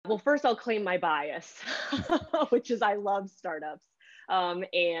Well, first I'll claim my bias, which is I love startups. The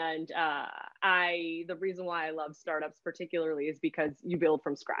reason why I love startups particularly is because you build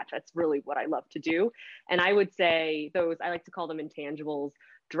from scratch. That's really what I love to do. And I would say those, I like to call them intangibles: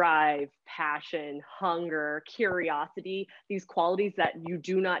 drive, passion, hunger, curiosity, these qualities that you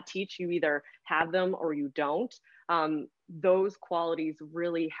do not teach. You either have them or you don't. Those qualities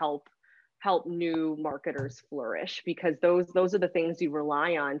really help new marketers flourish, because those are the things you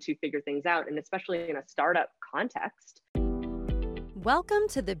rely on to figure things out, and especially in a startup context. Welcome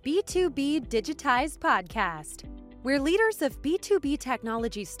to the B2B Digitized podcast, where leaders of B2B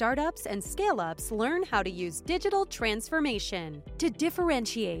technology startups and scale-ups learn how to use digital transformation to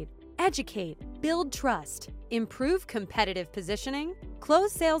differentiate, educate, build trust, improve competitive positioning,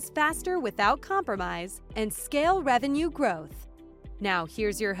 close sales faster without compromise, and scale revenue growth. Now,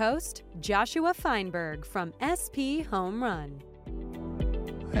 here's your host, Joshua Feinberg from SP Home Run.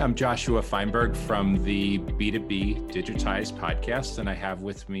 Hi, I'm Joshua Feinberg from the B2B Digitized podcast, and I have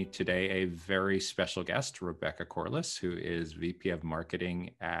with me today a very special guest, Rebecca Corliss, who is VP of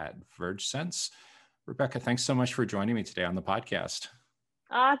Marketing at VergeSense. Rebecca, thanks so much for joining me today on the podcast.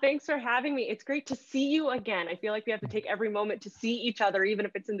 Thanks for having me. It's great to see you again. I feel like we have to take every moment to see each other, even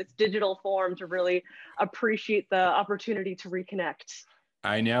if it's in this digital form, to really appreciate the opportunity to reconnect.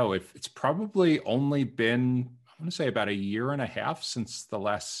 I know it's probably only been, I want to say, about a year and a half since the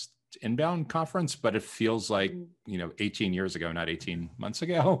last inbound conference, but it feels like, 18 years ago, not 18 months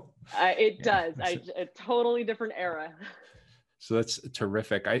ago. It does. A totally different era. So that's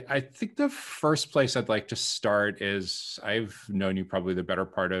terrific. I think the first place I'd like to start is, I've known you probably the better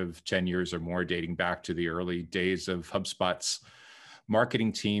part of 10 years or more, dating back to the early days of HubSpot's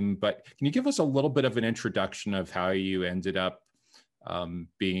marketing team. But can you give us a little bit of an introduction of how you ended up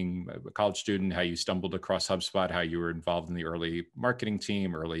being a college student, how you stumbled across HubSpot, how you were involved in the early marketing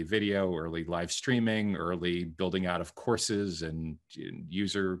team, early video, early live streaming, early building out of courses and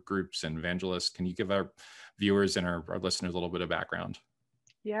user groups and evangelists? Can you give our viewers and our listeners a little bit of background?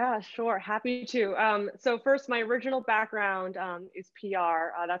 Yeah, sure. Happy to. So first, my original background is PR.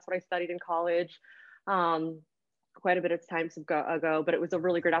 That's what I studied in college. Quite a bit of time ago, but it was a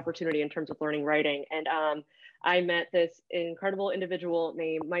really great opportunity in terms of learning writing. And I met this incredible individual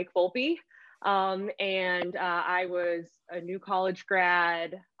named Mike Volpe. I was a new college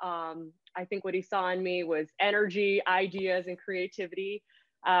grad. I think what he saw in me was energy, ideas, and creativity,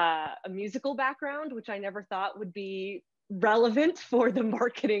 a musical background, which I never thought would be relevant for the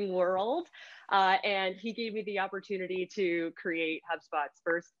marketing world. And he gave me the opportunity to create HubSpot's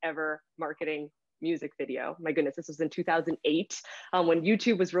first ever marketing music video. My goodness, this was in 2008, when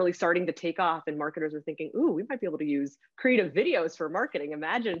YouTube was really starting to take off and marketers were thinking, ooh, we might be able to use creative videos for marketing.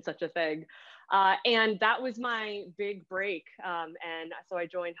 Imagine such a thing. And that was my big break. And so I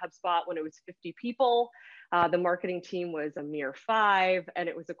joined HubSpot when it was 50 people. The marketing team was a mere 5, and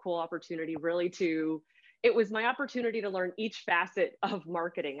it was a cool opportunity it was my opportunity to learn each facet of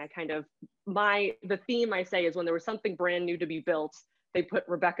marketing. The theme I say is, when there was something brand new to be built, they put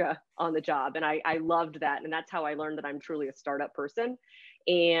Rebecca on the job. And I loved that. And that's how I learned that I'm truly a startup person.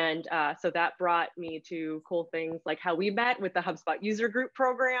 And so that brought me to cool things like how we met with the HubSpot user group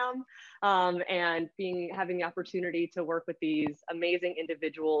program, and having the opportunity to work with these amazing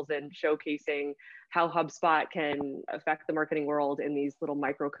individuals and showcasing how HubSpot can affect the marketing world in these little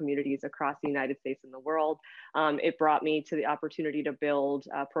micro communities across the United States and the world. It brought me to the opportunity to build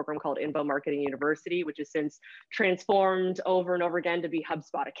a program called Info Marketing University, which has since transformed over and over again to be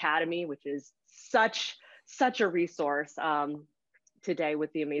HubSpot Academy, which is such a resource today,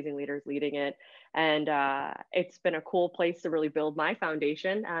 with the amazing leaders leading it. And it's been a cool place to really build my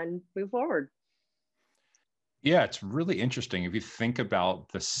foundation and move forward. Yeah, it's really interesting. If you think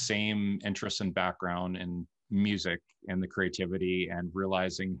about the same interest and background in music and the creativity, and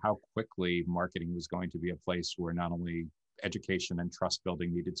realizing how quickly marketing was going to be a place where not only education and trust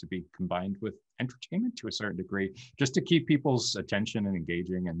building needed to be combined with entertainment to a certain degree, just to keep people's attention and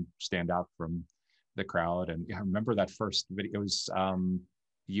engaging and stand out from the crowd. And I remember that first video was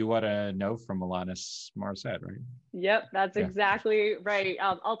You Ought to Know from Alanis Morissette, right? Yep, that's exactly right.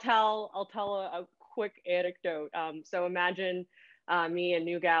 I'll tell a quick anecdote. So imagine me, a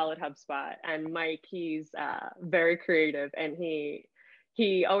new gal at HubSpot, and Mike. He's very creative, and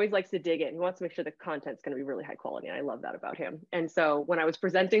he always likes to dig in. He wants to make sure the content's going to be really high quality, and I love that about him. And so when I was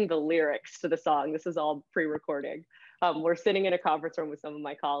presenting the lyrics to the song, this is all pre-recording, we're sitting in a conference room with some of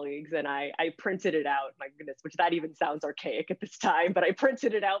my colleagues, and I printed it out. My goodness, which that even sounds archaic at this time, but I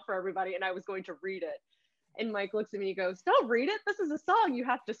printed it out for everybody, and I was going to read it. And Mike looks at me and he goes, don't read it. This is a song. You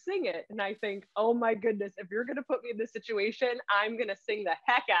have to sing it. And I think, oh my goodness, if you're going to put me in this situation, I'm going to sing the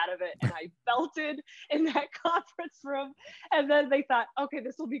heck out of it. And I belted in that conference room. And then they thought, okay,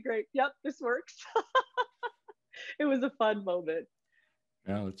 this will be great. Yep, this works. It was a fun moment.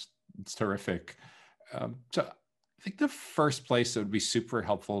 No, it's terrific. So I think the first place that would be super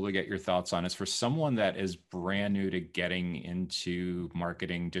helpful to get your thoughts on is for someone that is brand new to getting into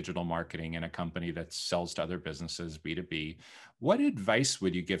marketing, digital marketing in a company that sells to other businesses, B2B. What advice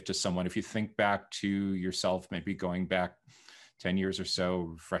would you give to someone if you think back to yourself, maybe going back 10 years or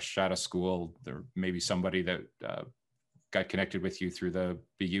so, fresh out of school, there may be somebody that got connected with you through the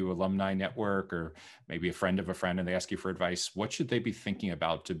BU alumni network, or maybe a friend of a friend, and they ask you for advice. What should they be thinking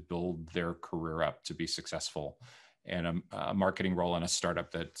about to build their career up to be successful in a marketing role in a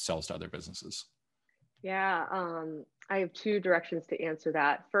startup that sells to other businesses? Yeah, I have two directions to answer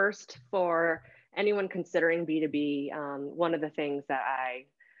that. First, for anyone considering B2B, one of the things that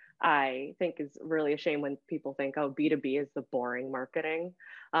I think is really a shame when people think, oh, B2B is the boring marketing.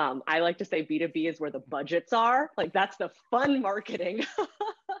 I like to say B2B is where the budgets are. Like, that's the fun marketing.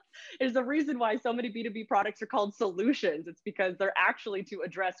 There's a reason why so many B2B products are called solutions. It's because they're actually to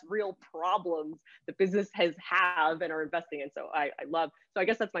address real problems that businesses have and are investing in. So I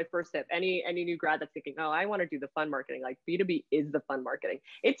guess that's my first tip. Any new grad that's thinking, oh, I want to do the fun marketing, like B2B is the fun marketing.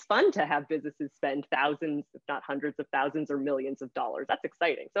 It's fun to have businesses spend thousands, if not hundreds of thousands or millions of dollars. That's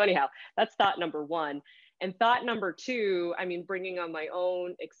exciting. So anyhow, that's thought number one. And thought number two, I mean, bringing on my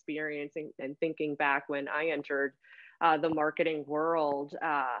own experience and thinking back when I entered the marketing world,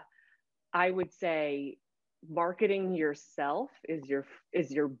 I would say marketing yourself is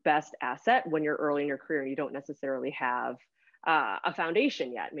your best asset when you're early in your career and you don't necessarily have a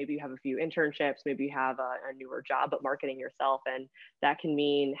foundation yet. Maybe you have a few internships, maybe you have a newer job, but marketing yourself. And that can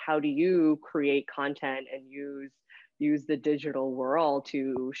mean, how do you create content and use the digital world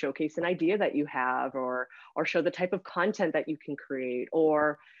to showcase an idea that you have, or show the type of content that you can create,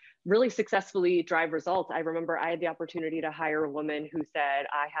 or really successfully drive results. I remember I had the opportunity to hire a woman who said,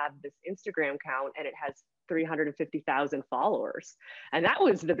 I have this Instagram account and it has 350,000 followers. And that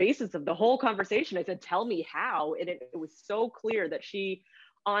was the basis of the whole conversation. I said, tell me how. And it was so clear that she,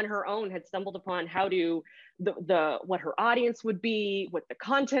 on her own, had stumbled upon how to, what her audience would be, what the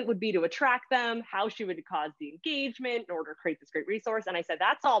content would be to attract them, how she would cause the engagement in order to create this great resource. And I said,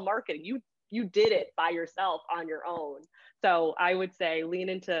 that's all marketing. You did it by yourself on your own. So I would say lean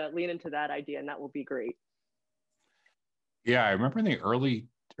into that idea, and that will be great. Yeah, I remember in the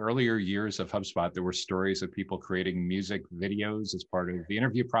earlier years of HubSpot, there were stories of people creating music videos as part of the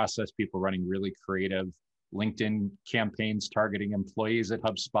interview process, people running really creative LinkedIn campaigns targeting employees at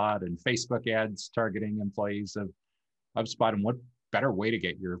HubSpot, and Facebook ads targeting employees of HubSpot. And what better way to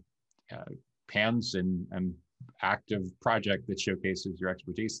get your hands in an active project that showcases your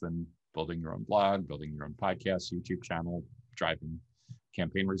expertise than building your own blog, building your own podcast, YouTube channel, driving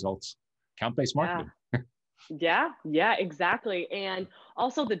campaign results, account-based marketing. Yeah, exactly. And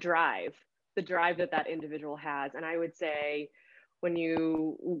also the drive that individual has. And I would say when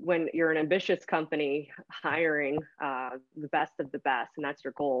you're an ambitious company hiring the best of the best, and that's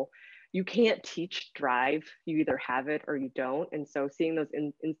your goal, you can't teach drive. You either have it or you don't. And so seeing those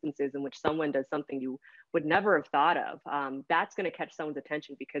instances in which someone does something you would never have thought of, that's going to catch someone's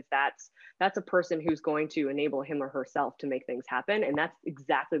attention, because that's a person who's going to enable him or herself to make things happen. And that's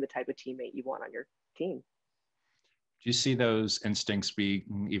exactly the type of teammate you want on your team. Do you see those instincts be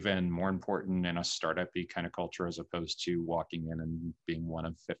even more important in a startup-y kind of culture as opposed to walking in and being one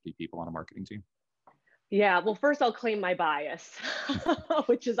of 50 people on a marketing team? Yeah, well, first I'll claim my bias,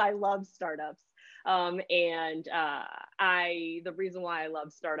 which is I love startups. The reason why I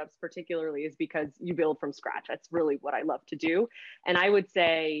love startups particularly is because you build from scratch. That's really what I love to do. And I would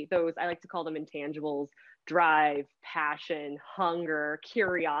say I like to call them intangibles: drive, passion, hunger,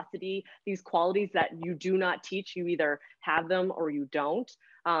 curiosity, these qualities that you do not teach. You either have them or you don't.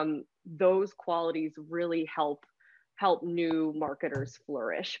 Those qualities really help new marketers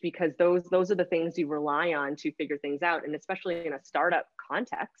flourish, because those are the things you rely on to figure things out. And especially in a startup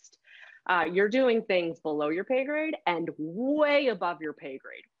context, you're doing things below your pay grade and way above your pay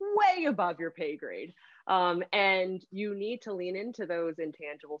grade. And you need to lean into those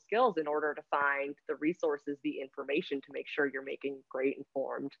intangible skills in order to find the resources, the information to make sure you're making great,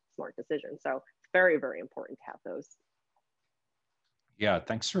 informed, smart decisions. So it's very, very important to have those. Yeah,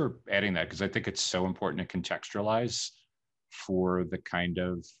 thanks for adding that, because I think it's so important to contextualize for the kind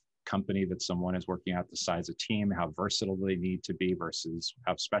of company that someone is working at, the size of team, how versatile they need to be versus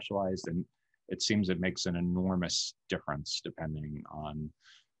how specialized. And it seems it makes an enormous difference depending on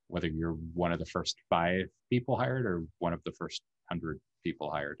whether you're one of the first 5 people hired or one of the first 100 people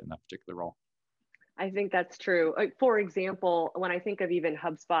hired in that particular role. I think that's true. For example, when I think of even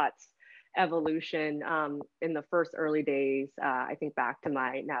HubSpot's evolution in the first early days, I think back to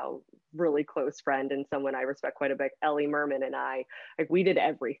my now really close friend and someone I respect quite a bit, Ellie Merman, and I, like, we did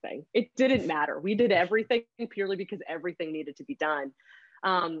everything. It didn't matter. We did everything purely because everything needed to be done.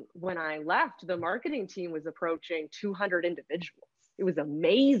 When I left, the marketing team was approaching 200 individuals. It was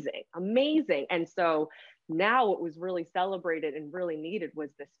amazing, amazing. And so now what was really celebrated and really needed was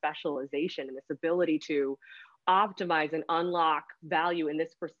this specialization and this ability to optimize and unlock value in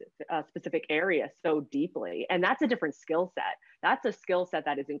this specific area so deeply. And that's a different skill set. That's a skill set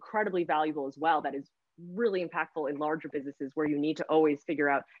that is incredibly valuable as well, that is really impactful in larger businesses where you need to always figure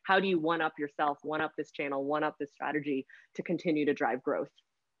out how do you one up yourself, one up this channel, one up this strategy to continue to drive growth.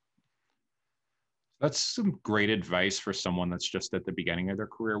 That's some great advice for someone that's just at the beginning of their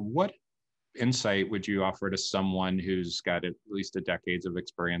career. What insight would you offer to someone who's got at least a decades of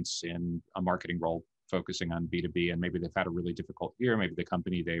experience in a marketing role focusing on B2B, and maybe they've had a really difficult year? Maybe the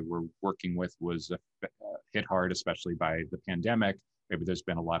company they were working with was hit hard, especially by the pandemic. Maybe there's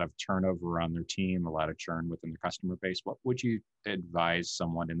been a lot of turnover on their team, a lot of churn within the customer base. What would you advise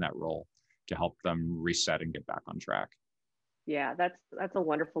someone in that role to help them reset and get back on track? Yeah, that's a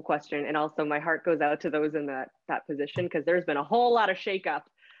wonderful question. And also my heart goes out to those in that position, because there's been a whole lot of shakeup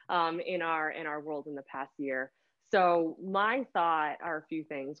in our world in the past year. So my thought are a few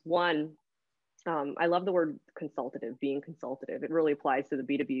things. One, I love the word consultative, being consultative. It really applies to the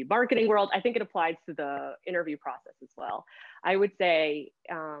B2B marketing world. I think it applies to the interview process as well. I would say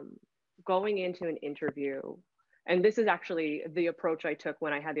going into an interview, and this is actually the approach I took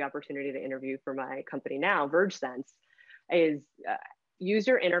when I had the opportunity to interview for my company now, VergeSense, is use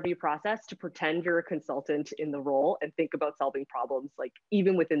your interview process to pretend you're a consultant in the role and think about solving problems, like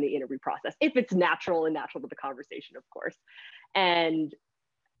even within the interview process, if it's natural to the conversation, of course. And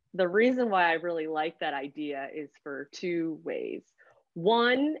the reason why I really like that idea is for 2 ways.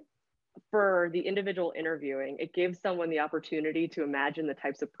 One, for the individual interviewing, it gives someone the opportunity to imagine the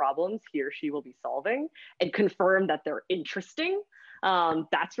types of problems he or she will be solving and confirm that they're interesting.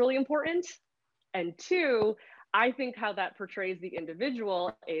 That's really important. And 2, I think how that portrays the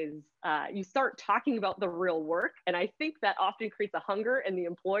individual is you start talking about the real work. And I think that often creates a hunger in the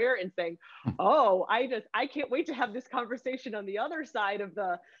employer in saying, oh, I can't wait to have this conversation on the other side of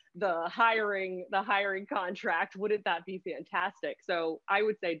the hiring contract. Wouldn't that be fantastic? So I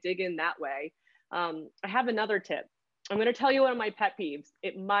would say dig in that way. I have another tip. I'm going to tell you one of my pet peeves.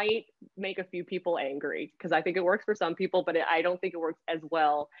 It might make a few people angry because I think it works for some people, but I don't think it works as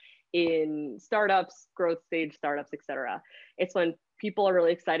well in startups, growth stage startups, et cetera. It's when people are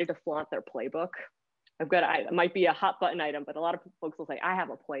really excited to flaunt their playbook. It might be a hot button item, but a lot of folks will say, I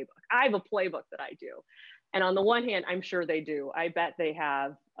have a playbook. I have a playbook that I do. And on the one hand, I'm sure they do. I bet they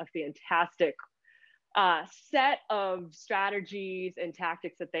have a fantastic set of strategies and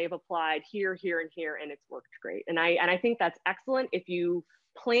tactics that they've applied here, and here, and it's worked great. And I think that's excellent if you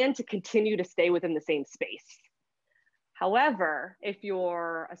plan to continue to stay within the same space. However, if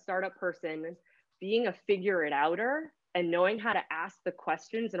you're a startup person, being a figure it outer and knowing how to ask the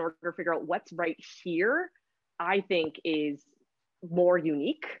questions in order to figure out what's right here, I think is more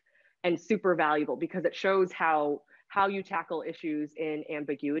unique and super valuable because it shows how you tackle issues in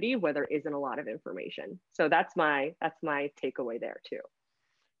ambiguity where there isn't a lot of information. So that's my takeaway there too.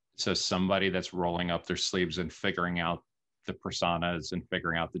 So somebody that's rolling up their sleeves and figuring out the personas and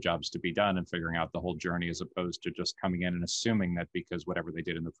figuring out the jobs to be done and figuring out the whole journey, as opposed to just coming in and assuming that because whatever they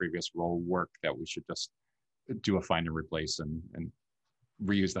did in the previous role worked, that we should just do a find and replace and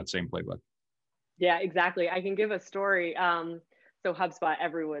reuse that same playbook. Yeah, exactly. I can give a story. So HubSpot,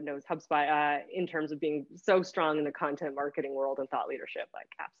 everyone knows HubSpot in terms of being so strong in the content marketing world and thought leadership, like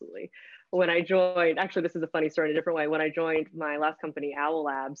absolutely. When I joined, actually, this is a funny story in a different way. When I joined my last company, Owl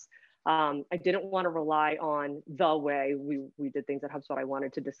Labs, I didn't want to rely on the way we did things at HubSpot. I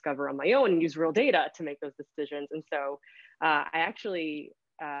wanted to discover on my own and use real data to make those decisions. And so I actually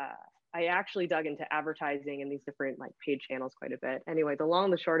dug into advertising and these different like paid channels quite a bit. Anyway, the long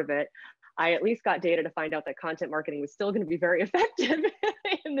and the short of it, I at least got data to find out that content marketing was still going to be very effective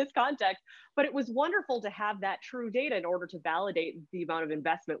in this context, but it was wonderful to have that true data in order to validate the amount of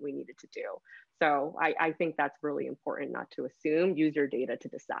investment we needed to do. So I think that's really important, not to assume, use your data to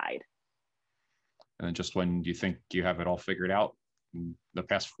decide. And then just when you think you have it all figured out, the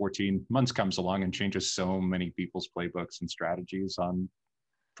past 14 months comes along and changes so many people's playbooks and strategies on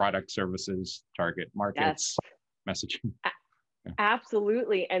product, services, target markets, messaging.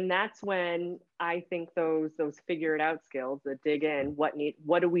 Absolutely. And that's when I think those figure it out skills, the dig in, what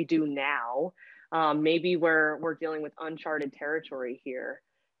do we do now? Maybe we're dealing with uncharted territory here.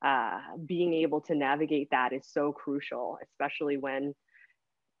 Being able to navigate that is so crucial, especially when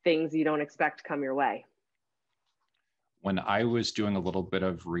things you don't expect come your way. When I was doing a little bit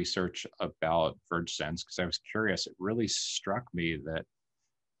of research about VergeSense, because I was curious, it really struck me that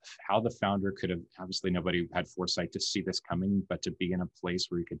how the founder could have, obviously nobody had foresight to see this coming, but to be in a place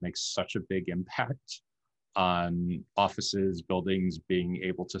where you could make such a big impact on offices, buildings, being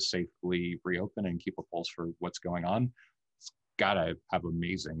able to safely reopen and keep a pulse for what's going on. It's gotta have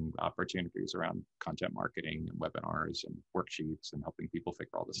amazing opportunities around content marketing and webinars and worksheets and helping people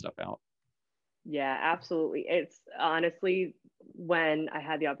figure all this stuff out. Yeah, absolutely. It's honestly, when I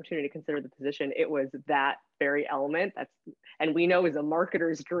had the opportunity to consider the position, it was that very element and we know is a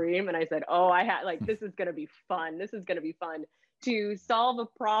marketer's dream. And I said, oh, this is going to be fun. This is going to be fun to solve a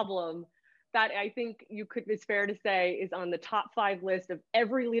problem that I think it's fair to say is on the top 5 list of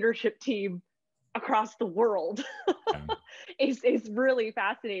every leadership team across the world. It's really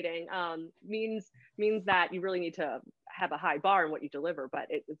fascinating. Means that you really need to have a high bar in what you deliver, but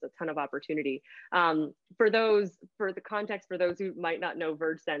it's a ton of opportunity. For the context, for those who might not know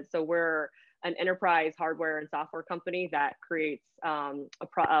VergeSense, so we're an enterprise hardware and software company that creates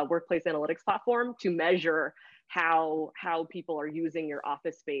a workplace analytics platform to measure how people are using your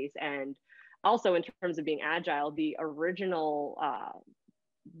office space. And also in terms of being agile, the original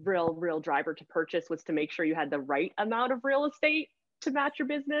real driver to purchase was to make sure you had the right amount of real estate to match your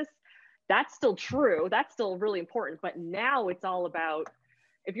business. That's still true. That's still really important. But now it's all about,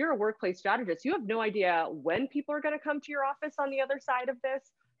 if you're a workplace strategist, you have no idea when people are going to come to your office on the other side of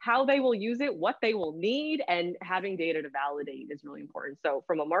this, how they will use it, what they will need, and having data to validate is really important. So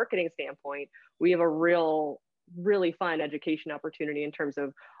from a marketing standpoint, we have a really fun education opportunity in terms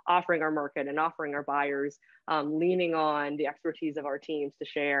of offering our market and offering our buyers, leaning on the expertise of our teams to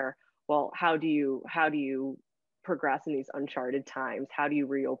share, well, how do you progress in these uncharted times? How do you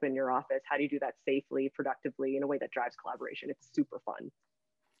reopen your office? How do you do that safely, productively, in a way that drives collaboration? It's super fun.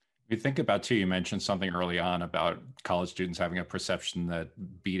 You think about too, you mentioned something early on about college students having a perception that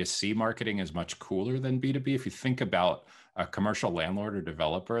B2C marketing is much cooler than B2B. If you think about a commercial landlord or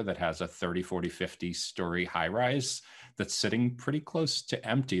developer that has a 30, 40, 50 story high rise that's sitting pretty close to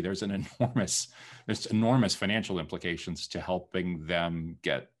empty, there's enormous financial implications to helping them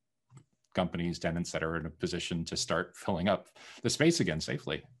get companies, tenants that are in a position to start filling up the space again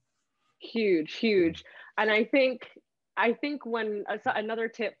safely. Huge. And I think when another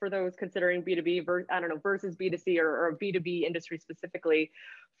tip for those considering B2B versus B2C or B2B industry specifically,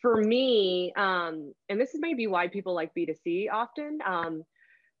 for me, and this is maybe why people like B2C often,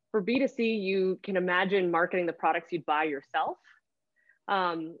 for B2C, you can imagine marketing the products you'd buy yourself.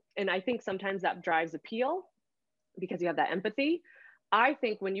 And I think sometimes that drives appeal because you have that empathy. I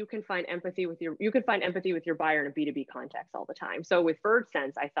think when you can find empathy with your buyer in a B2B context all the time. So with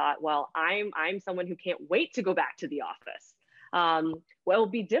VergeSense, I thought, well, I'm someone who can't wait to go back to the office. Well, it'll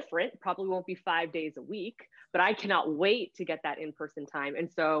be different, probably won't be 5 days a week, but I cannot wait to get that in-person time. And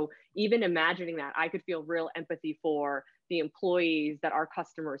so even imagining that, I could feel real empathy for the employees that our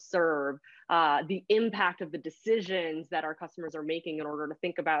customers serve, the impact of the decisions that our customers are making in order to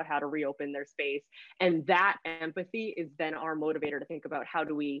think about how to reopen their space. And that empathy is then our motivator to think about how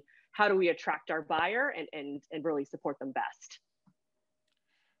do we attract our buyer and really support them best.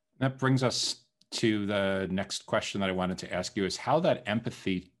 That brings us to the next question that I wanted to ask you is how that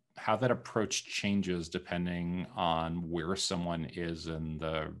approach changes depending on where someone is in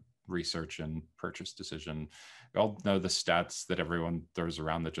the research and purchase decision. We all know the stats that everyone throws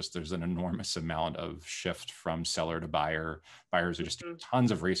around that just there's an enormous amount of shift from seller to buyer. Buyers are just doing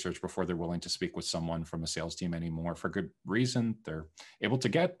tons of research before they're willing to speak with someone from a sales team anymore for good reason. They're able to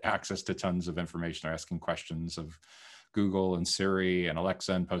get access to tons of information. They're asking questions of Google and Siri and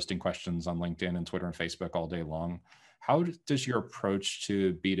Alexa and posting questions on LinkedIn and Twitter and Facebook all day long. How does your approach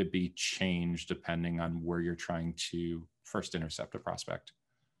to B2B change depending on where you're trying to first intercept a prospect?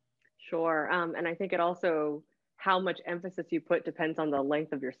 Sure. And I think it also, how much emphasis you put depends on the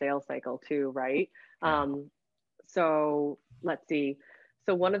length of your sales cycle too, right? Yeah. So let's see.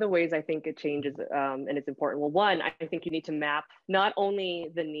 So one of the ways I think it changes and it's important, well, one, I think you need to map not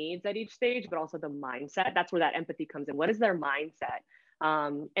only the needs at each stage, but also the mindset. That's where that empathy comes in. What is their mindset?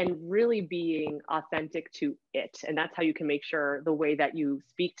 and really being authentic to it. And that's how you can make sure the way that you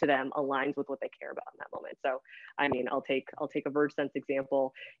speak to them aligns with what they care about in that moment. So, I mean, I'll take a VergeSense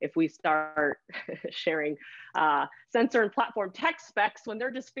example. If we start sharing sensor and platform tech specs when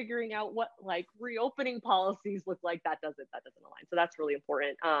they're just figuring out what like reopening policies look like, that doesn't align. So that's really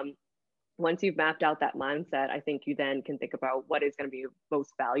important. Once you've mapped out that mindset, I think you then can think about what is going to be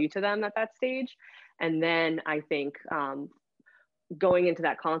most value to them at that stage. And then I think going into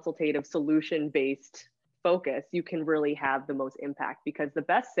that consultative solution-based focus, you can really have the most impact, because the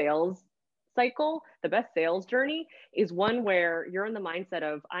best sales cycle, the best sales journey is one where you're in the mindset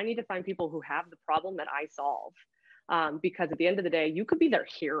of, I need to find people who have the problem that I solve. Because at the end of the day, you could be their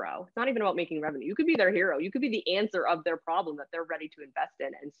hero. It's not even about making revenue. You could be their hero. You could be the answer of their problem that they're ready to invest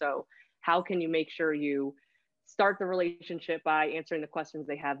in. And so how can you make sure you start the relationship by answering the questions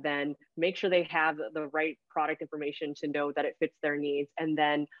they have, then make sure they have the right product information to know that it fits their needs, and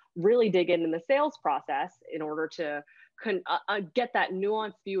then really dig in the sales process in order to get that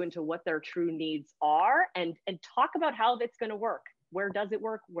nuanced view into what their true needs are, and talk about how that's going to work. Where does it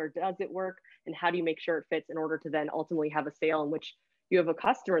work? Where does it work? And how do you make sure it fits in order to then ultimately have a sale in which you have a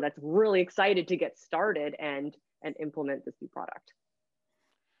customer that's really excited to get started and implement this new product.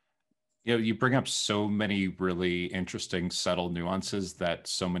 You know, you bring up so many really interesting, subtle nuances that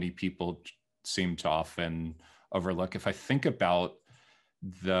so many people seem to often overlook. If I think about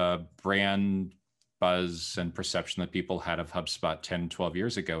the brand buzz and perception that people had of HubSpot 10, 12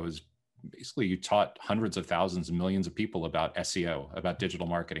 years ago, is basically you taught hundreds of thousands and millions of people about SEO, about digital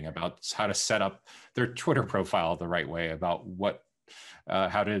marketing, about how to set up their Twitter profile the right way, about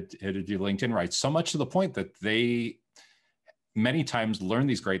how to do LinkedIn right. So much to the point that they many times learned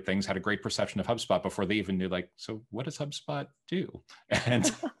these great things, had a great perception of HubSpot before they even knew, like, so what does HubSpot do?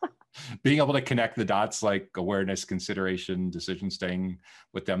 And being able to connect the dots, like awareness, consideration, decision, staying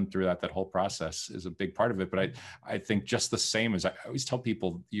with them throughout that whole process is a big part of it. But I think just the same as I always tell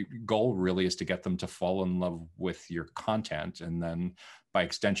people, your goal really is to get them to fall in love with your content, and then by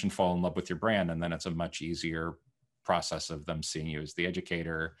extension, fall in love with your brand. And then it's a much easier process of them seeing you as the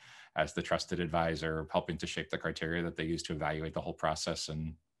educator, as the trusted advisor, helping to shape the criteria that they use to evaluate the whole process.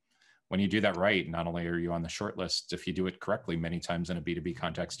 And when you do that right, not only are you on the short list, if you do it correctly, many times in a B2B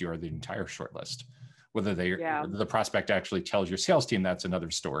context, you are the entire short list. Whether the prospect actually tells your sales team, that's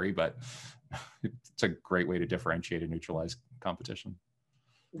another story, but it's a great way to differentiate and neutralize competition.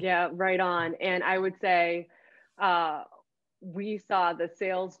 Yeah, right on. And I would say we saw the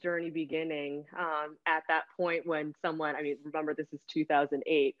sales journey beginning at that point when someone, I mean, remember this is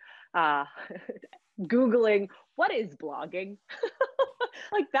 2008, Googling, what is blogging?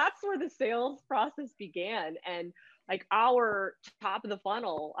 Like that's where the sales process began. And like our top of the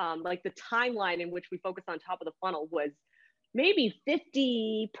funnel, like the timeline in which we focused on top of the funnel was maybe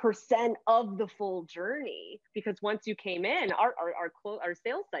 50% of the full journey, because once you came in, our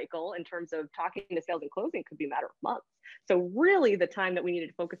sales cycle in terms of talking to sales and closing could be a matter of months. So really the time that we needed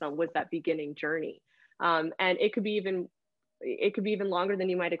to focus on was that beginning journey. And it could be even longer than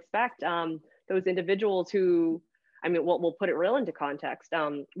you might expect. Those individuals who, I mean, we'll put it real into context.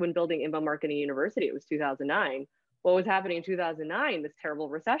 When building Inbound Marketing University, it was 2009. What was happening in 2009? This terrible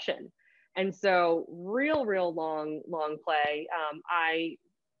recession. And so real long play. I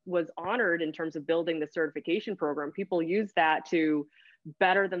was honored in terms of building the certification program. People use that to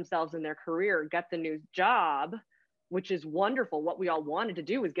better themselves in their career, get the new job, which is wonderful. What we all wanted to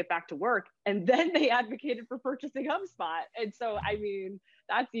do was get back to work. And then they advocated for purchasing HubSpot. And so, I mean,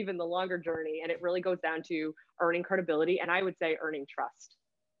 that's even the longer journey. And it really goes down to earning credibility. And I would say earning trust.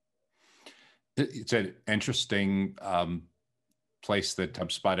 It's an interesting place that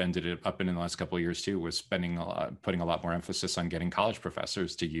HubSpot ended up in the last couple of years too, was putting a lot more emphasis on getting college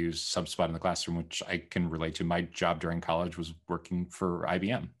professors to use HubSpot in the classroom, which I can relate to. My job during college was working for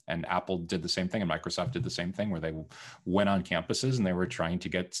IBM, and Apple did the same thing, and Microsoft did the same thing, where they went on campuses and they were trying to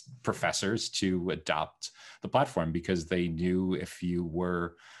get professors to adopt the platform, because they knew if you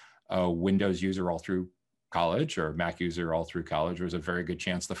were a Windows user all through college or a Mac user all through college, there was a very good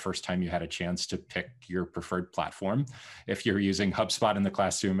chance the first time you had a chance to pick your preferred platform, if you're using HubSpot in the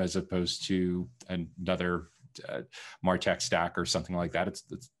classroom as opposed to another MarTech stack or something like that, it's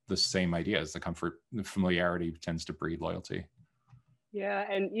the same idea. As the comfort, the familiarity tends to breed loyalty. Yeah,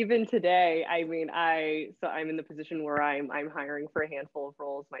 and even today, I mean, I'm in the position where I'm hiring for a handful of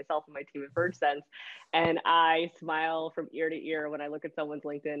roles, myself and my team at VergeSense, and I smile from ear to ear when I look at someone's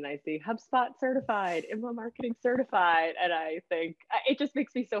LinkedIn and I see HubSpot certified, Inbound Marketing certified, and I think it just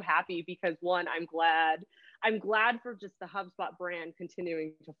makes me so happy, because one, I'm glad I'm glad for just the HubSpot brand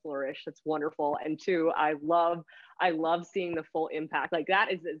continuing to flourish. That's wonderful. And two, I love seeing the full impact. Like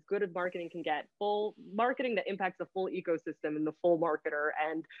that is as good as marketing can get. Full marketing that impacts the full ecosystem and the full marketer,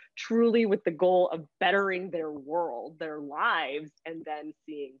 and truly with the goal of bettering their world, their lives, and then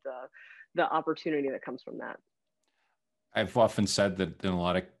seeing the opportunity that comes from that. I've often said that in a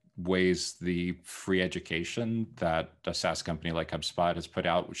lot of ways, the free education that a SaaS company like HubSpot has put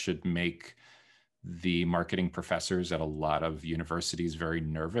out should make the marketing professors at a lot of universities very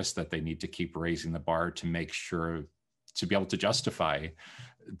nervous that they need to keep raising the bar to make sure to be able to justify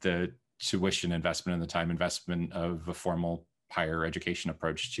the tuition investment and the time investment of a formal higher education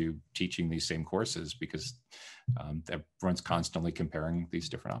approach to teaching these same courses, because everyone's constantly comparing these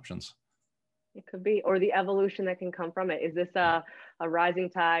different options. It could be, or the evolution that can come from it. Is this a rising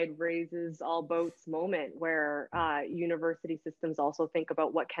tide raises all boats moment where university systems also think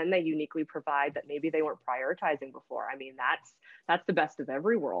about what can they uniquely provide that maybe they weren't prioritizing before? I mean, that's the best of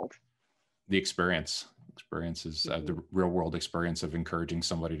every world. The experience is the real world experience of encouraging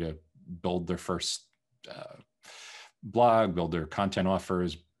somebody to build their first blog, build their content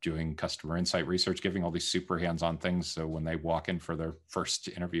offers, doing customer insight research, giving all these super hands-on things. So when they walk in for their first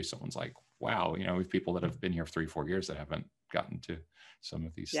interview, someone's like, wow, we have people that have been here 3-4 years that haven't gotten to some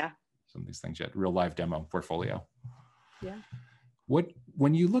of these things yet. Real live demo portfolio. Yeah.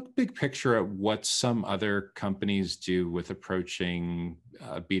 When you look big picture at what some other companies do with approaching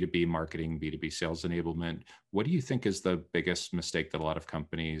B2B marketing, B2B sales enablement, what do you think is the biggest mistake that a lot of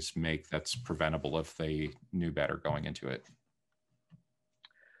companies make that's preventable if they knew better going into it?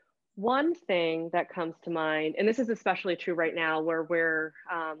 One thing that comes to mind, and this is especially true right now where we're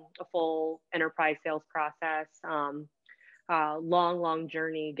a full enterprise sales process, long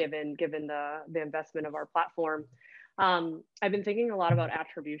journey given the investment of our platform. I've been thinking a lot about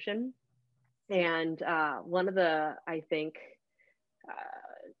attribution, and one of the, I think,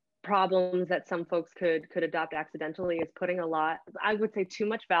 problems that some folks could adopt accidentally is putting a lot, I would say, too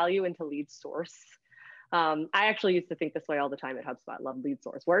much value into lead source. I actually used to think this way all the time at HubSpot. Love lead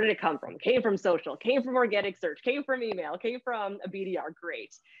source. Where did it come from? Came from social, came from organic search, came from email, came from a BDR.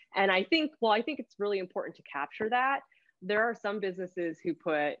 Great. And I think it's really important to capture that. There are some businesses who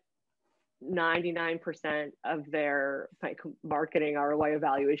put 99% of their marketing ROI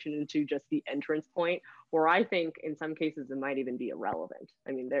evaluation into just the entrance point, where I think in some cases it might even be irrelevant.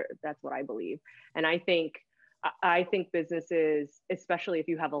 I mean, that's what I believe. And I think businesses, especially if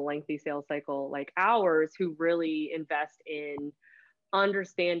you have a lengthy sales cycle like ours, who really invest in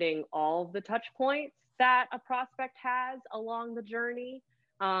understanding all of the touch points that a prospect has along the journey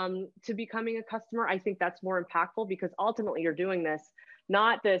to becoming a customer, I think that's more impactful, because ultimately you're doing this,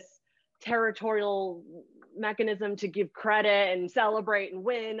 not this territorial mechanism to give credit and celebrate and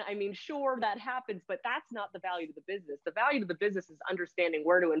win. I mean, sure, that happens, but that's not the value to the business. The value to the business is understanding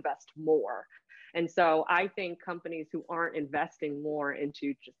where to invest more. And so I think companies who aren't investing more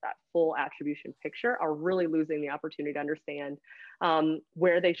into just that full attribution picture are really losing the opportunity to understand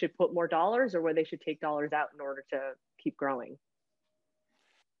where they should put more dollars or where they should take dollars out in order to keep growing.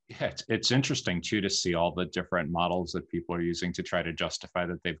 Yeah, it's interesting too to see all the different models that people are using to try to justify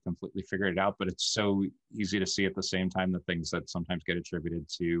that they've completely figured it out. But it's so easy to see at the same time the things that sometimes get attributed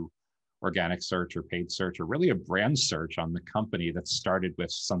to organic search or paid search, or really a brand search on the company that started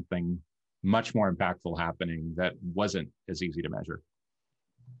with something much more impactful happening that wasn't as easy to measure.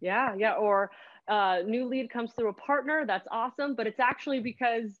 Yeah. Or new lead comes through a partner. That's awesome. But it's actually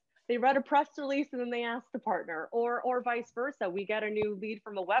because they read a press release and then they asked the partner, or vice versa. We get a new lead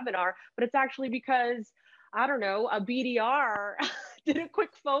from a webinar, but it's actually because, I don't know, a BDR did a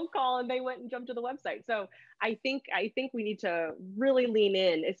quick phone call and they went and jumped to the website. So I think we need to really lean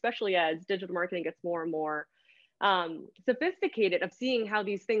in, especially as digital marketing gets more and more sophisticated, of seeing how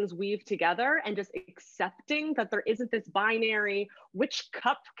these things weave together and just accepting that there isn't this binary, which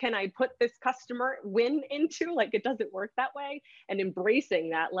cup can I put this customer win into? Like, it doesn't work that way. And embracing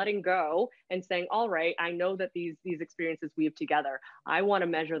that, letting go and saying, all right, I know that these experiences weave together. I want to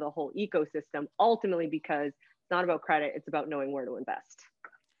measure the whole ecosystem ultimately, because it's not about credit, it's about knowing where to invest.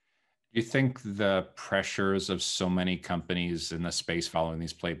 Do you think the pressures of so many companies in the space following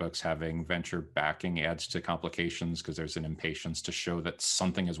these playbooks having venture backing adds to complications because there's an impatience to show that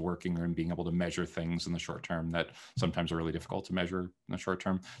something is working, or in being able to measure things in the short term that sometimes are really difficult to measure in the short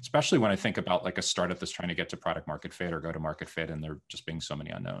term, especially when I think about like a startup that's trying to get to product market fit or go to market fit, and there just being so many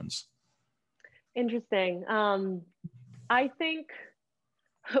unknowns? Interesting. I think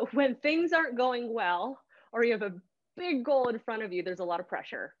when things aren't going well, or you have a big goal in front of you, there's a lot of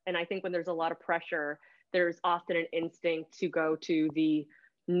pressure. And I think when there's a lot of pressure, there's often an instinct to go to the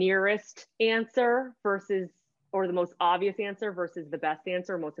nearest answer versus, or the most obvious answer versus the best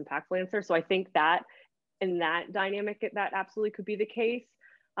answer, most impactful answer. So I think that in that dynamic, that absolutely could be the case.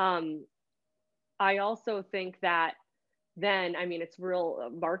 I also think that then, I mean, it's real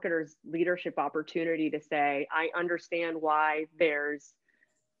marketers' leadership opportunity to say, I understand why there's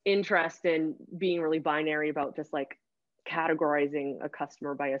interest in being really binary about just like categorizing a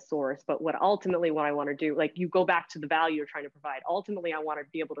customer by a source. But what I want to do, like you go back to the value you're trying to provide. Ultimately, I want to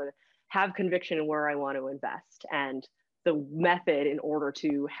be able to have conviction in where I want to invest. And the method in order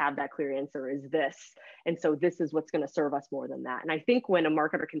to have that clear answer is this. And so this is what's going to serve us more than that. And I think when a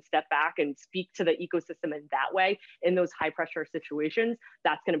marketer can step back and speak to the ecosystem in that way, in those high pressure situations,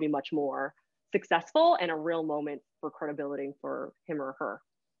 that's going to be much more successful and a real moment for credibility for him or her.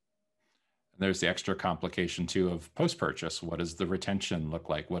 There's the extra complication too of post-purchase. What does the retention look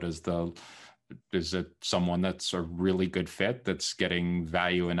like? Is it someone that's a really good fit that's getting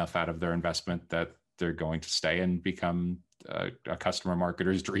value enough out of their investment that they're going to stay and become a customer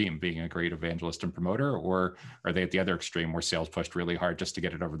marketer's dream, being a great evangelist and promoter? Or are they at the other extreme where sales pushed really hard just to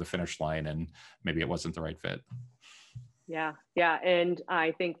get it over the finish line and maybe it wasn't the right fit? Yeah. And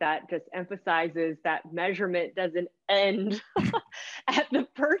I think that just emphasizes that measurement doesn't end at the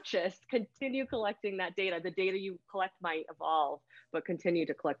purchase. Continue collecting that data. The data you collect might evolve, but continue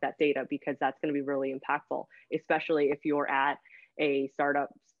to collect that data because that's going to be really impactful, especially if you're at a startup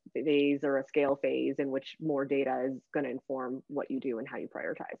phase or a scale phase in which more data is going to inform what you do and how you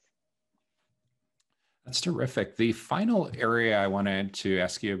prioritize. That's terrific. The final area I wanted to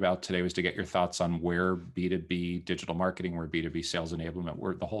ask you about today was to get your thoughts on where B2B digital marketing, where B2B sales enablement,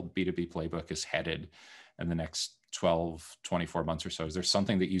 where the whole B2B playbook is headed in the next 12, 24 months or so. Is there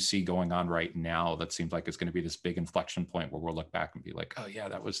something that you see going on right now that seems like it's going to be this big inflection point where we'll look back and be like, oh yeah,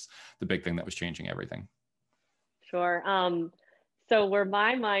 that was the big thing that was changing everything? Sure. So where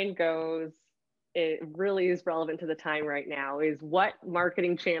my mind goes, it really is relevant to the time right now, is what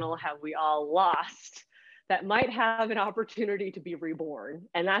marketing channel have we all lost that might have an opportunity to be reborn?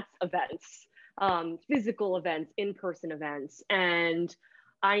 And that's events, physical events, in-person events. And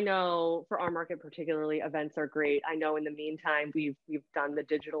I know for our market particularly, events are great. I know in the meantime, we've done the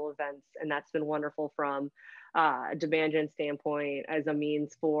digital events, and that's been wonderful from a demand gen standpoint as a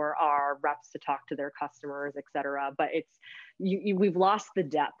means for our reps to talk to their customers, et cetera. But it's, we've lost the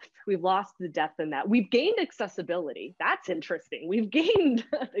depth. We've lost the depth in that. We've gained accessibility. That's interesting. We've gained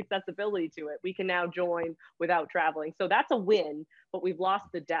accessibility to it. We can now join without traveling. So that's a win, but we've lost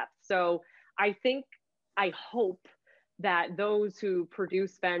the depth. So I hope that those who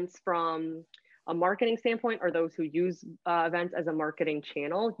produce events from a marketing standpoint or those who use events as a marketing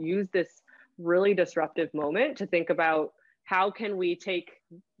channel use this really disruptive moment to think about how can we take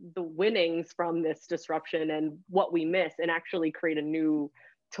the winnings from this disruption and what we miss and actually create a new,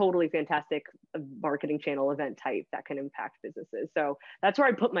 totally fantastic marketing channel event type that can impact businesses. So that's where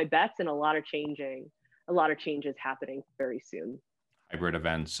I put my bets, and a lot of changes happening very soon. Hybrid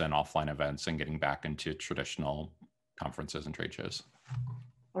events and offline events and getting back into traditional conferences and trade shows.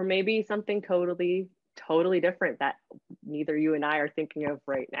 Or maybe something totally different that neither you and I are thinking of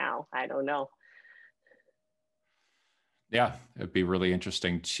right now. I don't know. Yeah, it'd be really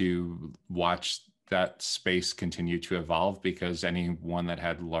interesting to watch that space continue to evolve, because anyone that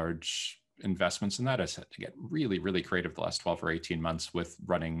had large investments in that has had to get really, really creative the last 12 or 18 months with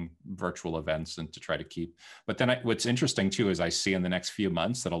running virtual events and to try to keep. But then what's interesting too is I see in the next few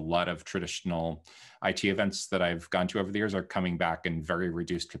months that a lot of traditional IT events that I've gone to over the years are coming back in very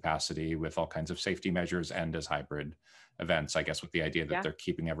reduced capacity with all kinds of safety measures and as hybrid events, I guess, with the idea that they're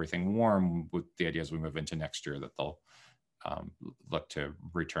keeping everything warm, with the idea as we move into next year that they'll look to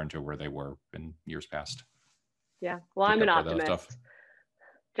return to where they were in years past. Yeah, well, I'm an optimist.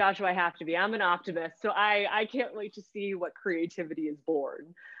 Joshua, I have to be. I'm an optimist. So I can't wait to see what creativity is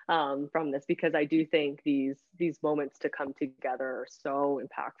born from this, because I do think these moments to come together are so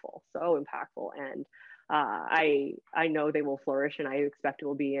impactful. And I know they will flourish, and I expect it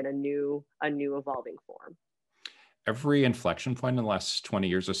will be in a new evolving form. Every inflection point in the last 20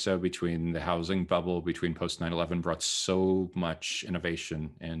 years or so, between the housing bubble, between post 9/11, brought so much innovation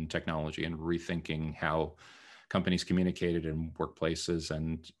in technology and rethinking how companies communicated in workplaces.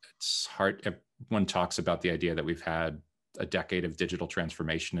 And it's hard. Everyone talks about the idea that we've had a decade of digital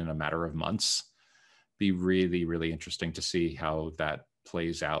transformation in a matter of months. Be really, really interesting to see how that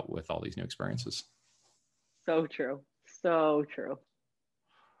plays out with all these new experiences. So true. So true.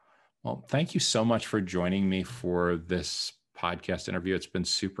 Well, thank you so much for joining me for this podcast interview. It's been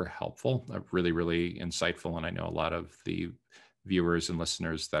super helpful, really, really insightful. And I know a lot of the viewers and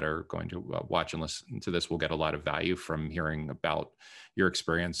listeners that are going to watch and listen to this will get a lot of value from hearing about your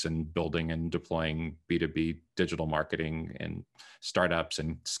experience in building and deploying B2B digital marketing in startups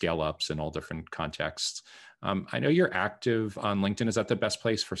and scale ups in all different contexts. I know you're active on LinkedIn. Is that the best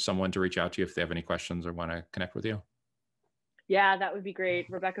place for someone to reach out to you if they have any questions or want to connect with you? Yeah, that would be great.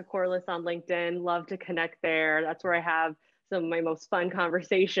 Rebecca Corliss on LinkedIn. Love to connect there. That's where I have some of my most fun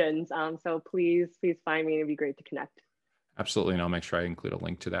conversations. So please find me. It'd be great to connect. Absolutely. And I'll make sure I include a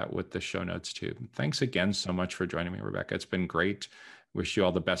link to that with the show notes too. Thanks again so much for joining me, Rebecca. It's been great. Wish you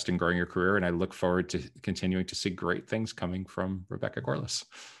all the best in growing your career. And I look forward to continuing to see great things coming from Rebecca Corliss.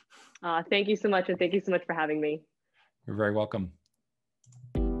 Thank you so much. And thank you so much for having me. You're very welcome.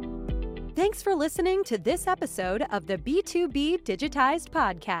 Thanks for listening to this episode of the B2B Digitized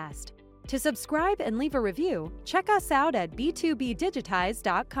podcast. To subscribe and leave a review, check us out at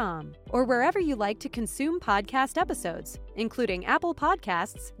b2bdigitized.com or wherever you like to consume podcast episodes, including Apple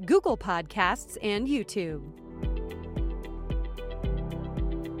Podcasts, Google Podcasts, and YouTube.